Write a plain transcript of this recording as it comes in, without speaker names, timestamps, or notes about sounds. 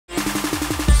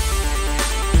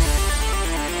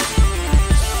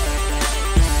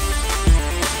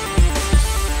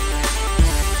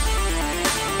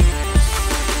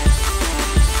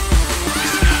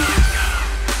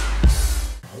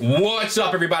What's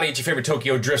up, everybody? It's your favorite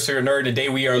Tokyo Drifter nerd. Today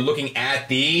we are looking at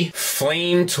the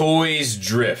Flame Toys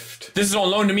Drift. This is on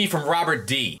loan to me from Robert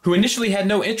D, who initially had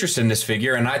no interest in this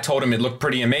figure, and I told him it looked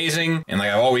pretty amazing. And like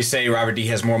I always say, Robert D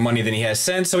has more money than he has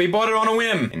sense, so he bought it on a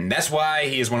whim. And that's why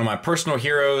he is one of my personal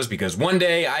heroes, because one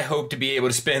day I hope to be able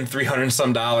to spend $300 and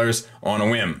some on a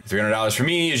whim. $300 for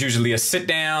me is usually a sit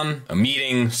down, a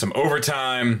meeting, some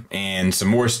overtime, and some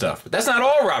more stuff. But that's not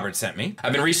all Robert sent me.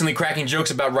 I've been recently cracking jokes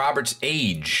about Robert's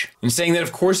age, and saying that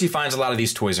of course he finds a lot of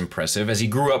these toys impressive as he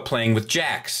grew up playing with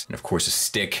jacks, and of course a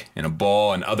stick and a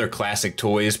ball and other classic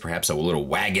toys, perhaps a little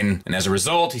wagon, and as a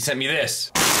result he sent me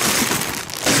this.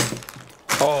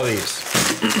 All these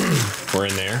were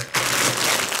in there.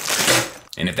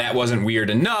 And if that wasn't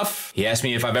weird enough, he asked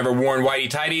me if I've ever worn whitey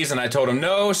tighties, and I told him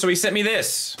no, so he sent me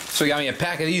this. So he got me a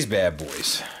pack of these bad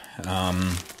boys,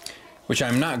 which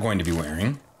I'm not going to be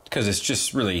wearing, because it's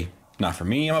just really not for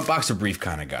me. I'm a boxer brief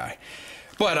kind of guy.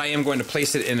 But I am going to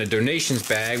place it in a donations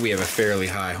bag. We have a fairly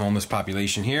high homeless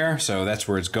population here, so that's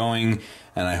where it's going,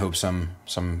 and I hope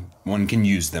someone can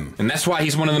use them. And that's why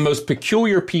he's one of the most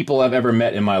peculiar people I've ever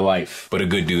met in my life, but a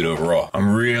good dude overall.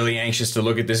 I'm really anxious to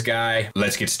look at this guy.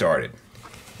 Let's get started.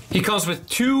 He comes with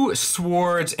two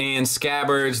swords and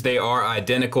scabbards. They are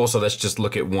identical, so let's just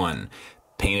look at one.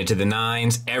 Painted to the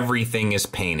nines, everything is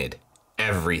painted.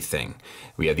 Everything.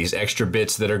 We have these extra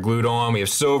bits that are glued on. We have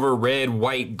silver, red,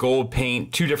 white, gold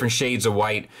paint, two different shades of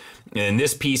white. And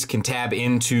this piece can tab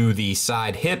into the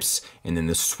side hips, and then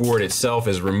the sword itself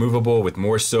is removable with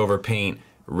more silver paint,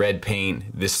 red paint,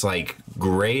 this like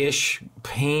grayish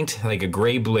paint, like a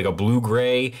gray, like a blue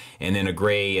gray, and then a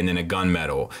gray, and then a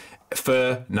gunmetal.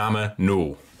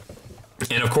 Phenomenal.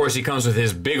 And of course he comes with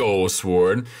his big old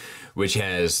sword, which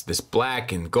has this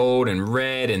black and gold and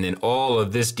red, and then all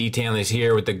of this detailing is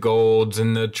here with the golds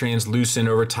and the translucent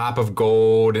over top of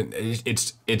gold.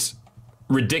 It's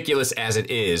ridiculous as it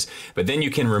is, but then you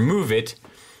can remove it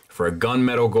for a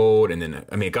gunmetal gold, and then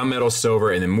a gunmetal silver,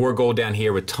 and then more gold down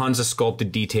here with tons of sculpted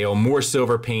detail, more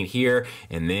silver paint here,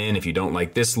 and then if you don't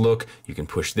like this look, you can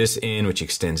push this in, which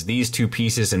extends these two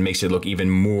pieces and makes it look even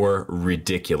more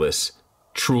ridiculous.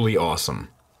 Truly awesome.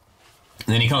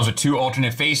 And then he comes with two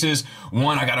alternate faces.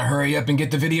 One, I gotta hurry up and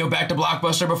get the video back to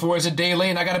Blockbuster before it's a day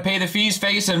late and I gotta pay the fees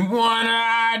face, and one,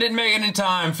 I didn't make it in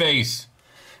time face.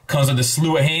 Comes with a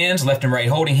slew of hands, left and right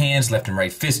holding hands, left and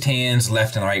right fist hands,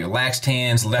 left and right relaxed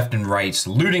hands, left and right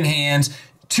saluting hands,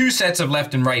 two sets of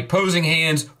left and right posing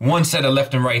hands, one set of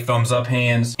left and right thumbs up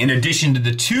hands, in addition to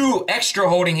the two extra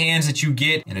holding hands that you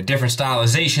get in a different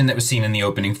stylization that was seen in the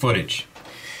opening footage.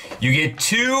 You get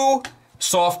two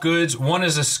soft goods. One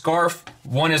is a scarf,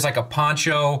 one is like a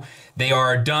poncho. They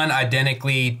are done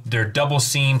identically. They're double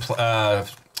seam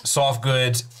soft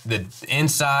goods. The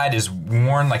inside is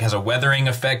worn, like has a weathering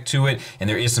effect to it, and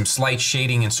there is some slight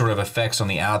shading and sort of effects on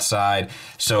the outside.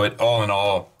 So it, all in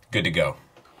all, good to go.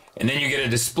 And then you get a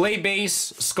display base,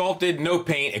 sculpted, no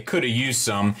paint. It could have used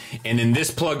some. And then this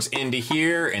plugs into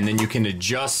here, and then you can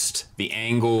adjust the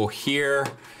angle here.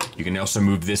 You can also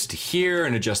move this to here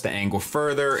and adjust the angle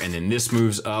further, and then this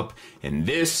moves up, and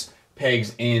this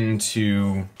pegs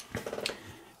into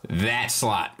that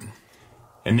slot.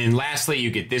 And then lastly, you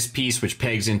get this piece which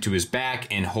pegs into his back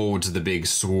and holds the big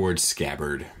sword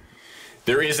scabbard.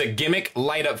 There is a gimmick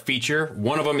light up feature.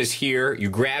 One of them is here. You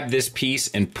grab this piece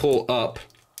and pull up.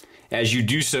 As you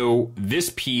do so,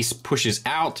 this piece pushes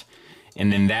out,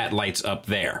 and then that lights up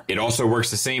there. It also works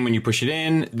the same when you push it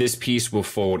in. This piece will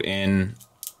fold in.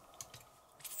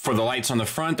 For the lights on the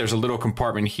front, there's a little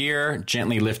compartment here.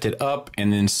 Gently lift it up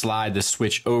and then slide the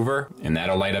switch over, and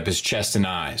that'll light up his chest and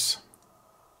eyes.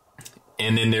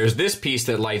 And then there's this piece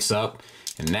that lights up,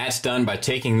 and that's done by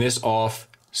taking this off,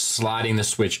 sliding the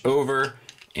switch over,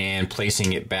 and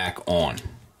placing it back on.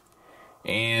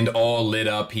 And all lit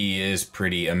up, he is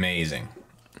pretty amazing.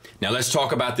 Now let's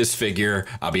talk about this figure.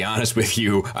 I'll be honest with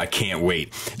you, I can't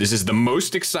wait. This is the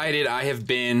most excited I have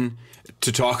been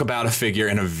to talk about a figure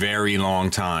in a very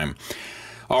long time.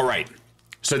 All right,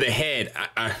 so the head,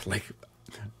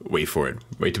 wait for it.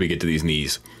 Wait till we get to these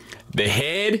knees. The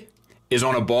head is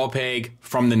on a ball peg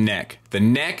from the neck. The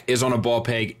neck is on a ball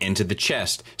peg into the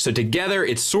chest. So together,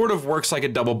 it sort of works like a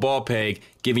double ball peg,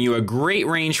 giving you a great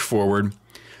range forward,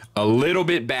 a little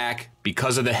bit back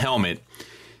because of the helmet,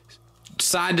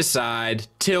 side to side,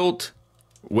 tilt,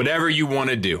 whatever you want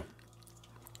to do.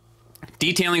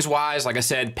 Detailings wise, like I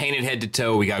said, painted head to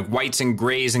toe. We got whites and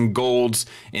grays and golds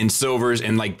and silvers,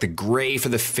 and like the gray for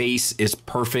the face is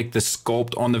perfect. The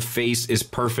sculpt on the face is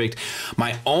perfect.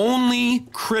 My only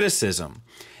criticism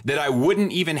that I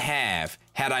wouldn't even have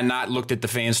had I not looked at the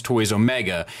Fans Toys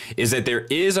Omega, is that there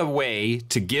is a way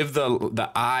to give the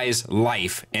eyes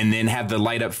life and then have the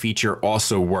light up feature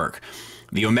also work.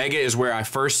 The Omega is where I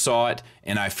first saw it,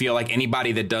 and I feel like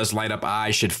anybody that does light up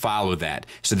eyes should follow that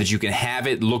so that you can have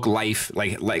it look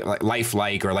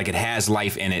lifelike, or like it has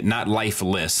life in it, not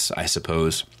lifeless, I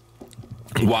suppose,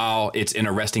 while it's in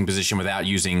a resting position without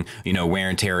using, wear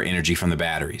and tear or energy from the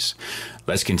batteries.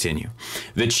 Let's continue.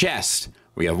 The chest.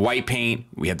 We have white paint,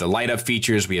 we have the light up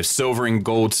features, we have silver and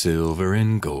gold,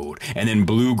 and then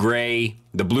blue-gray.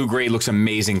 The blue-gray looks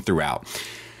amazing throughout.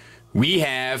 We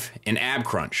have an ab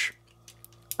crunch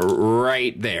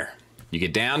right there. You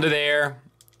get down to there,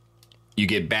 you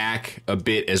get back a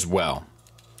bit as well.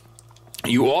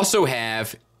 You also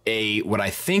have what I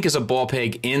think is a ball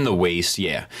peg in the waist,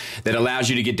 that allows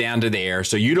you to get down to there.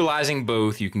 So utilizing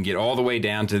both, you can get all the way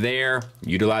down to there.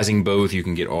 Utilizing both, you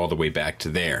can get all the way back to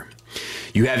there.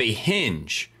 You have a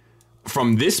hinge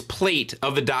from this plate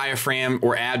of the diaphragm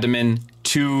or abdomen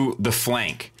to the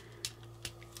flank.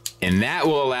 And that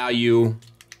will allow you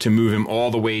to move him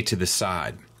all the way to the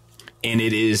side. And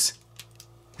it is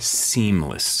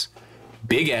seamless.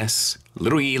 Big S,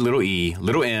 little e,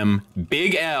 little M,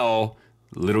 big L,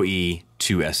 little e,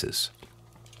 2 S's.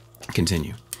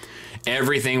 Continue.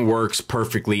 Everything works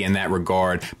perfectly in that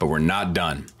regard, but we're not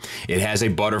done. It has a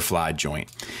butterfly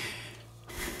joint.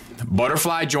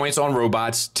 Butterfly joints on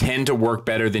robots tend to work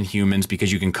better than humans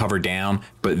because you can cover down,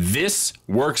 but this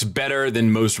works better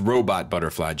than most robot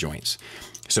butterfly joints.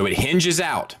 So it hinges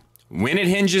out. When it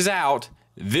hinges out,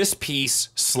 this piece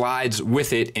slides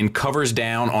with it and covers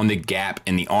down on the gap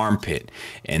in the armpit.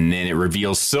 And then it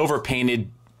reveals silver painted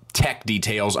tech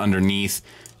details underneath,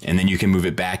 and then you can move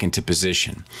it back into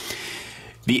position.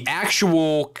 The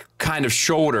actual kind of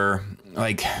shoulder,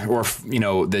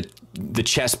 the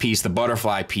chest piece, the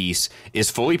butterfly piece, is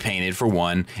fully painted for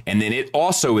one, and then it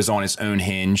also is on its own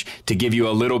hinge to give you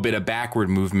a little bit of backward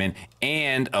movement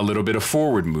and a little bit of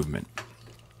forward movement.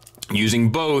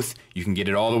 Using both, you can get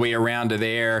it all the way around to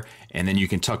there, and then you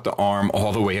can tuck the arm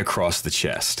all the way across the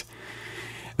chest.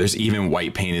 There's even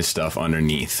white painted stuff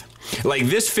underneath. Like,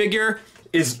 this figure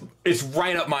it's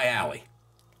right up my alley.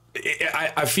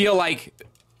 I feel like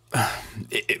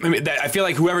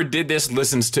whoever did this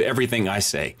listens to everything I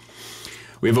say.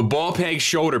 We have a ball peg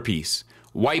shoulder piece,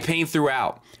 white paint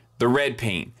throughout, the red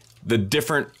paint, the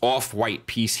different off-white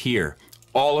piece here.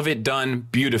 All of it done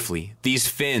beautifully. These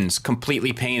fins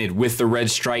completely painted with the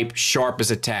red stripe, sharp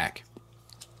as a tack.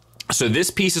 So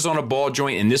this piece is on a ball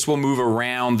joint, and this will move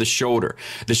around the shoulder.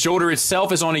 The shoulder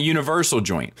itself is on a universal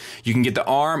joint. You can get the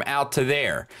arm out to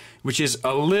there, which is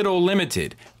a little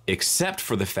limited, except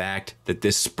for the fact that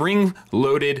this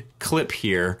spring-loaded clip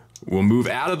here will move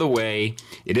out of the way.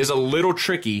 It is a little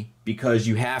tricky because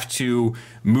you have to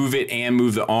move it and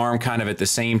move the arm kind of at the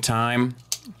same time.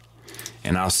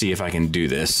 And I'll see if I can do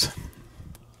this.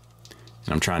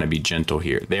 And I'm trying to be gentle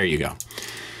here. There you go.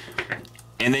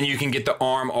 And then you can get the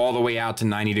arm all the way out to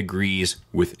 90 degrees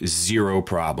with zero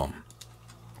problem.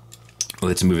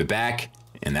 Let's move it back,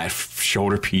 and that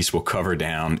shoulder piece will cover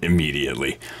down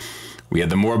immediately. We have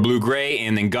the more blue-gray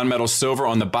and then gunmetal silver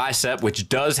on the bicep, which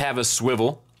does have a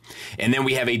swivel. And then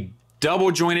we have a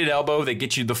double jointed elbow that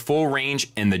gets you the full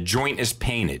range, and the joint is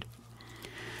painted.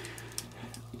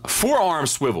 Forearm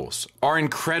swivels are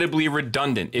incredibly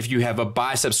redundant if you have a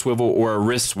bicep swivel or a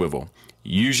wrist swivel.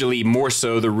 Usually more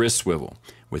so the wrist swivel,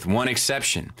 with one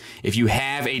exception. If you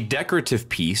have a decorative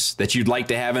piece that you'd like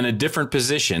to have in a different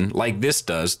position, like this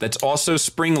does, that's also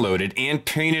spring-loaded and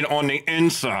painted on the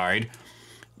inside,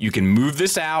 you can move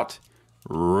this out,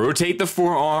 rotate the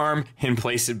forearm, and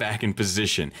place it back in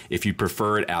position if you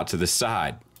prefer it out to the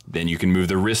side. Then you can move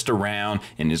the wrist around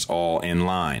and it's all in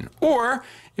line. Or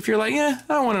if you're like,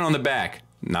 I want it on the back,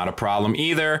 not a problem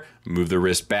either. Move the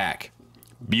wrist back.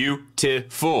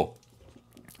 Beautiful.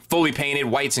 Fully painted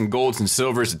whites and golds and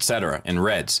silvers, etc., and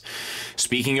reds.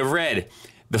 Speaking of red,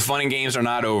 the fun and games are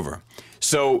not over.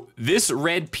 So this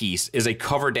red piece is a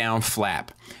cover down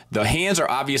flap. The hands are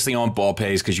obviously on ball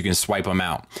pegs because you can swipe them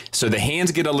out. So the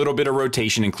hands get a little bit of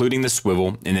rotation, including the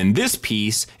swivel, and then this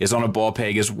piece is on a ball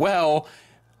peg as well.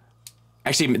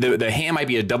 Actually, the hand might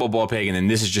be a double ball peg, and then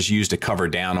this is just used to cover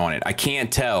down on it. I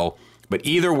can't tell, but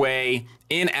either way,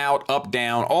 in, out, up,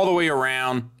 down, all the way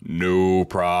around, no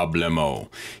problemo.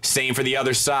 Same for the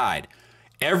other side.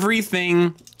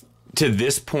 Everything to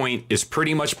this point is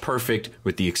pretty much perfect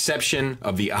with the exception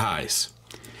of the eyes.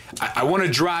 I want to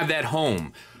drive that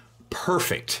home.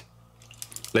 Perfect.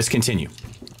 Let's continue.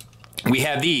 We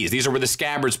have these. These are where the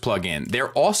scabbards plug in.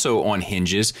 They're also on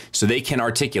hinges, so they can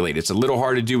articulate. It's a little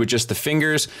hard to do with just the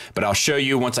fingers, but I'll show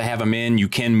you once I have them in. You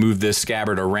can move this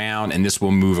scabbard around, and this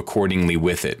will move accordingly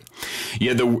with it. You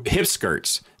have the hip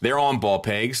skirts. They're on ball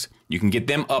pegs. You can get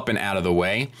them up and out of the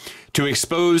way to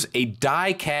expose a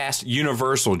die-cast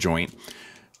universal joint,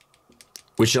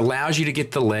 which allows you to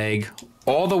get the leg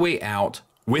all the way out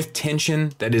with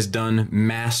tension that is done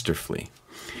masterfully.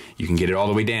 You can get it all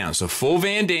the way down. So full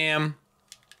Van Damme,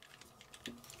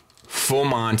 full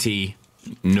Monty,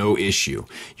 no issue.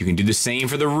 You can do the same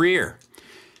for the rear.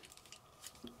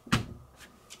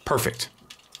 Perfect.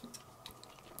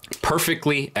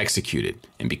 Perfectly executed.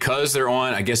 And because they're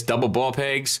on, I guess, double ball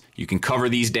pegs, you can cover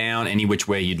these down any which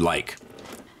way you'd like.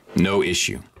 No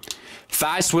issue.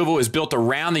 Thigh swivel is built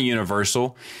around the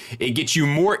universal. It gets you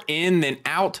more in than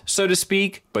out, so to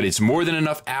speak, but it's more than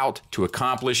enough out to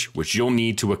accomplish what you'll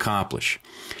need to accomplish.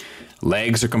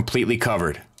 Legs are completely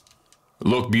covered.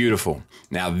 Look beautiful.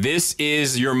 Now this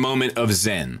is your moment of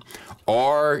zen.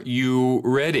 Are you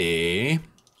ready?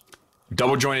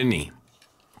 Double jointed knee.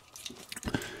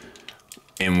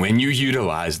 And when you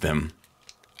utilize them,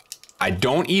 I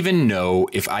don't even know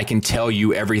if I can tell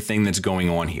you everything that's going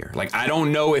on here. Like, I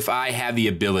don't know if I have the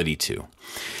ability to.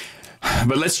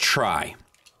 But let's try.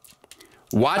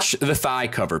 Watch the thigh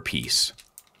cover piece.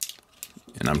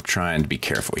 And I'm trying to be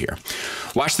careful here.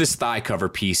 Watch this thigh cover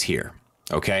piece here.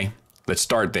 Okay? Let's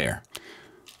start there.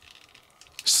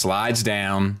 Slides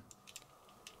down.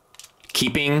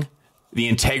 Keeping the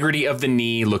integrity of the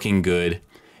knee looking good.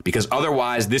 Because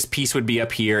otherwise, this piece would be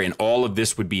up here and all of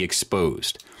this would be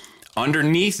exposed.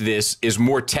 Underneath this is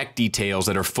more tech details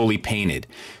that are fully painted.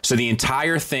 So the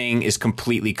entire thing is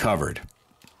completely covered.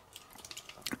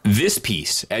 This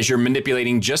piece, as you're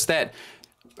manipulating just that,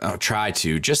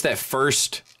 just that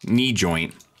first knee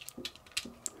joint,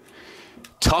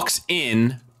 tucks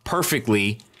in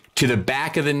perfectly to the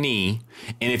back of the knee.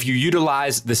 And if you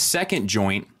utilize the second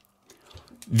joint,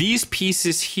 these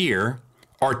pieces here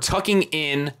are tucking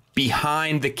in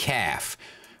behind the calf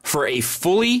for a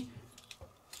fully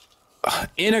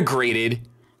integrated,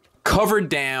 covered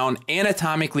down,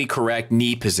 anatomically correct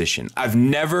knee position. I've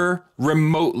never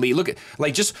remotely, look at,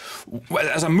 like, just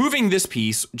as I'm moving this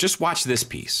piece, just watch this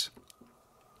piece.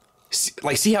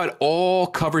 See how it all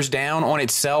covers down on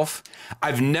itself?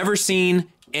 I've never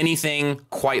seen anything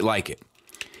quite like it.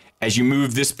 As you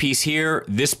move this piece here,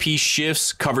 this piece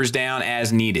shifts, covers down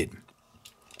as needed.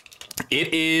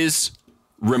 It is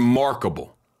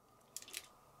remarkable.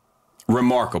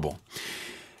 Remarkable.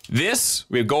 This,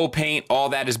 we have gold paint, all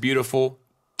that is beautiful.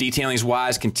 Detailings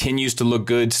wise, continues to look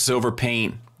good. Silver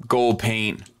paint, gold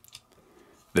paint.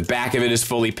 The back of it is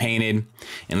fully painted.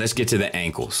 And let's get to the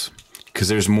ankles, because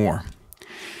there's more.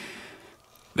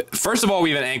 First of all,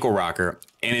 we have an ankle rocker,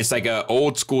 and it's like an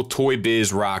old school Toy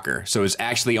Biz rocker. So it's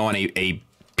actually on a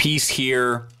piece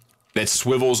here that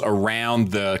swivels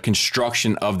around the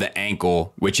construction of the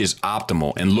ankle, which is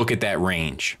optimal. And look at that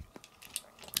range.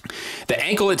 The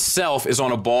ankle itself is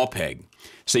on a ball peg,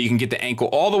 so you can get the ankle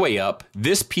all the way up.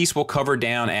 This piece will cover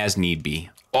down as need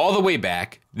be. All the way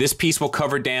back, this piece will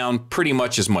cover down pretty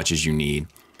much as you need,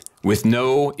 with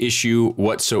no issue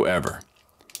whatsoever.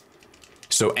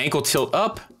 So ankle tilt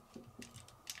up,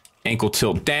 ankle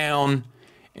tilt down,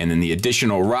 and then the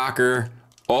additional rocker,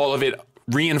 all of it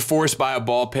reinforced by a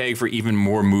ball peg for even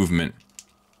more movement.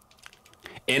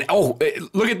 And oh,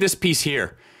 look at this piece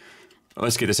here.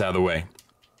 Let's get this out of the way.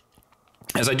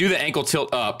 As I do the ankle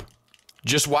tilt up,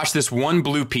 just watch this one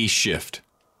blue piece shift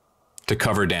to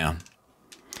cover down.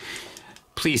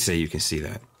 Please say you can see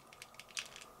that.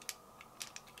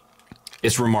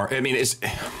 It's remarkable. I mean, it's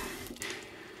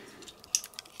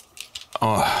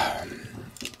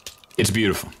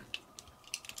beautiful.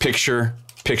 Picture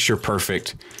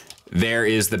perfect. There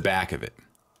is the back of it.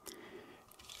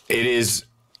 It is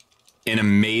an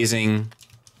amazing,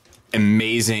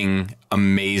 amazing,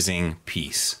 amazing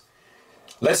piece.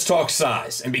 Let's talk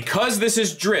size. And because this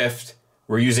is drift,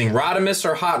 we're using Rodimus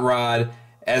or Hot Rod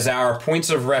as our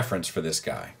points of reference for this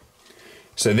guy.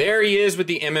 So there he is with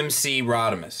the MMC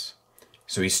Rodimus.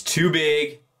 So he's too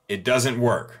big, it doesn't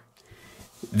work.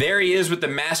 There he is with the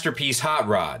Masterpiece Hot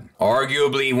Rod.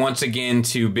 Arguably, once again,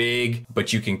 too big,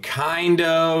 but you can kind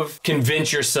of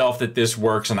convince yourself that this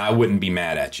works, and I wouldn't be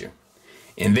mad at you.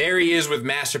 And there he is with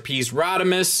Masterpiece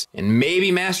Rodimus, and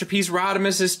maybe Masterpiece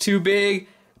Rodimus is too big,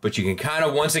 but you can kind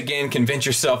of once again convince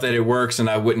yourself that it works, and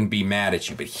I wouldn't be mad at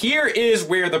you. But here is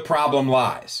where the problem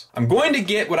lies. I'm going to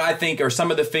get what I think are some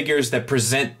of the figures that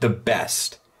present the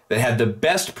best, that had the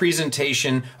best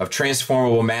presentation of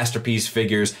transformable masterpiece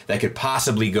figures that could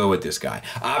possibly go with this guy.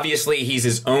 Obviously, he's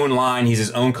his own line, he's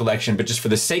his own collection, but just for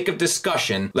the sake of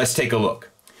discussion, let's take a look.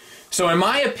 So in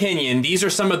my opinion, these are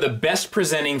some of the best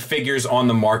presenting figures on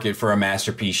the market for a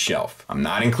masterpiece shelf. I'm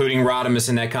not including Rodimus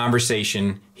in that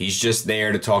conversation. He's just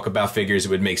there to talk about figures it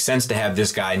would make sense to have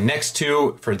this guy next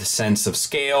to for the sense of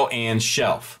scale and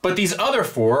shelf. But these other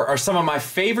four are some of my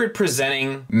favorite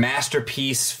presenting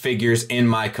masterpiece figures in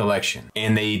my collection.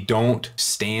 And they don't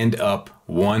stand up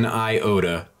one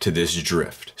iota to this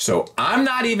drift. So I'm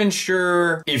not even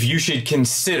sure if you should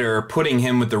consider putting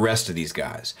him with the rest of these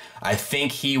guys. I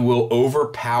think he will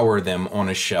overpower them on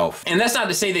a shelf. And that's not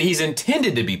to say that he's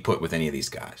intended to be put with any of these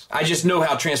guys. I just know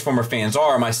how Transformer fans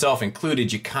are, myself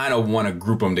included. You kind of want to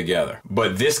group them together.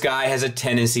 But this guy has a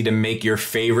tendency to make your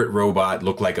favorite robot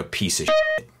look like a piece of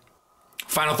shit.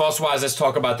 Final thoughts wise, let's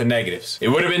talk about the negatives. It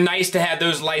would have been nice to have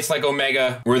those lights like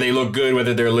Omega where they look good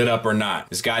whether they're lit up or not.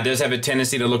 This guy does have a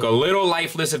tendency to look a little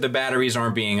lifeless if the batteries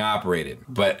aren't being operated.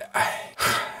 But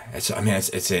it's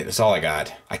it. That's all I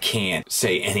got. I can't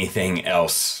say anything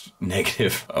else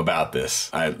negative about this.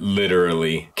 I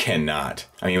literally cannot.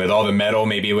 I mean, with all the metal,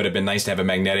 maybe it would have been nice to have a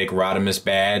magnetic Rodimus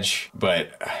badge,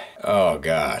 but oh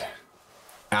God.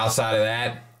 Outside of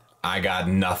that, I got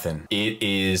nothing. It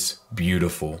is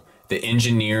beautiful. The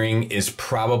engineering is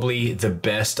probably the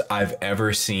best I've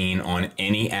ever seen on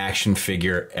any action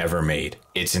figure ever made.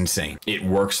 It's insane. It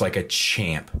works like a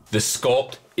champ. The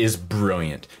sculpt is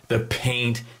brilliant. The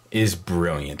paint is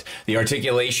brilliant. The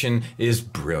articulation is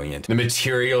brilliant. The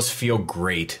materials feel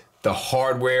great. The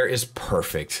hardware is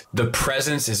perfect. The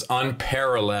presence is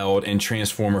unparalleled in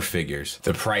Transformer figures.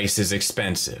 The price is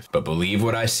expensive, but believe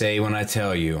what I say when I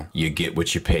tell you, you get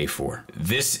what you pay for.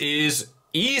 This is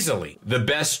easily the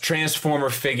best Transformer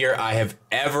figure I have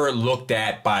ever looked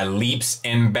at by leaps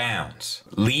and bounds.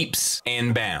 Leaps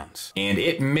and bounds. And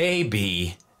it may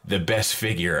be the best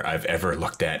figure I've ever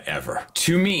looked at ever.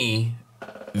 To me,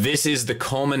 this is the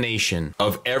culmination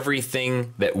of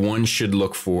everything that one should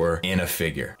look for in a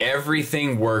figure.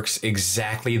 Everything works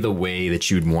exactly the way that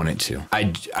you'd want it to.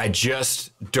 I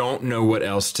just don't know what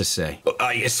else to say.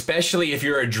 Especially if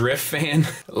you're a Drift fan,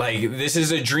 like this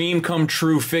is a dream come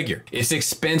true figure. It's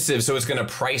expensive, so it's gonna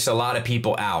price a lot of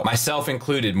people out, myself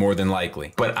included more than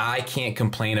likely. But I can't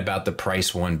complain about the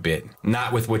price one bit.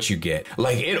 Not with what you get.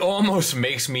 Like it almost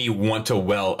makes me want to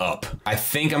well up. I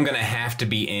think I'm gonna have to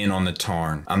be in on the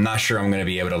Tarn. I'm not sure I'm going to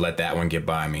be able to let that one get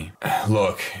by me.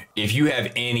 Look, if you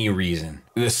have any reason,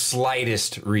 the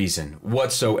slightest reason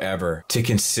whatsoever to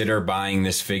consider buying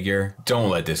this figure, don't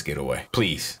let this get away.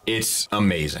 Please. It's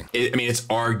amazing. I mean, it's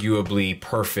arguably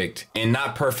perfect, and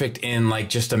not perfect in like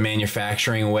just a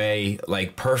manufacturing way,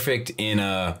 like perfect in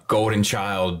a golden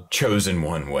child chosen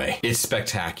one way. It's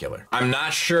spectacular. I'm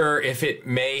not sure if it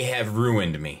may have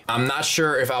ruined me. I'm not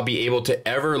sure if I'll be able to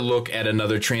ever look at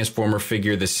another Transformer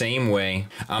figure the same way.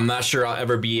 I'm not sure I'll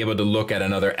ever be able to look at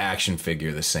another action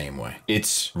figure the same way.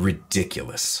 It's ridiculous.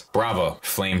 Bravo,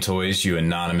 Flame Toys, you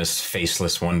anonymous,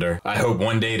 faceless wonder. I hope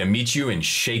one day to meet you and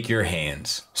shake your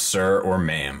hands, sir or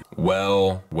ma'am.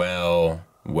 Well, well,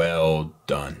 well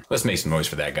done. Let's make some noise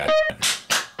for that guy.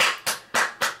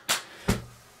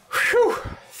 Whew.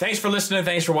 Thanks for listening.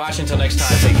 Thanks for watching. Until next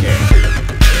time, take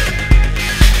care.